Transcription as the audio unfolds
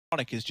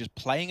is just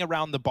playing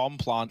around the bomb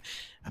plant,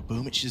 and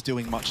Boomich is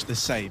doing much the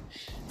same.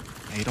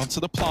 Made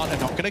onto the plant, they're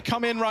not going to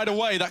come in right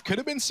away. That could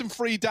have been some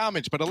free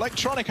damage, but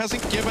Electronic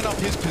hasn't given up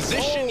his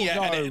position yet,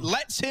 and it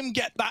lets him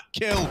get that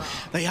kill.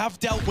 They have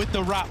dealt with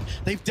the wrap,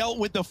 they've dealt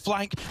with the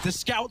flank. The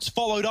scouts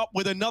followed up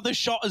with another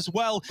shot as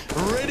well,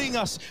 ridding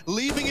us,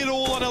 leaving it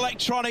all on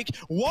Electronic.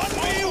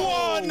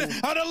 1v1,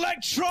 and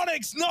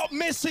Electronic's not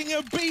missing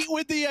a beat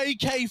with the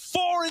AK.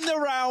 4 in the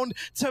round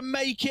to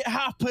make it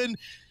happen.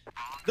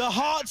 The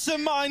hearts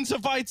and minds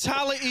of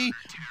Vitality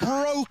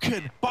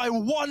broken by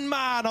one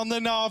man on the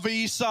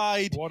NAVI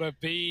side. What a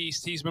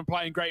beast. He's been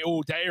playing great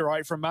all day,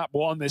 right? From map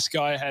 1, this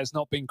guy has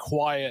not been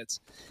quiet.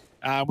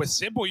 With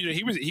Simple, you know,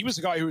 he was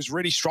the guy who was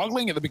really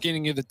struggling at the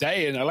beginning of the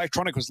day, and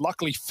Electronic was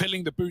luckily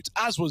filling the boots,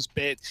 as was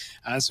Bit.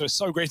 And so it's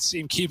so great to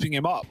see him keeping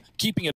it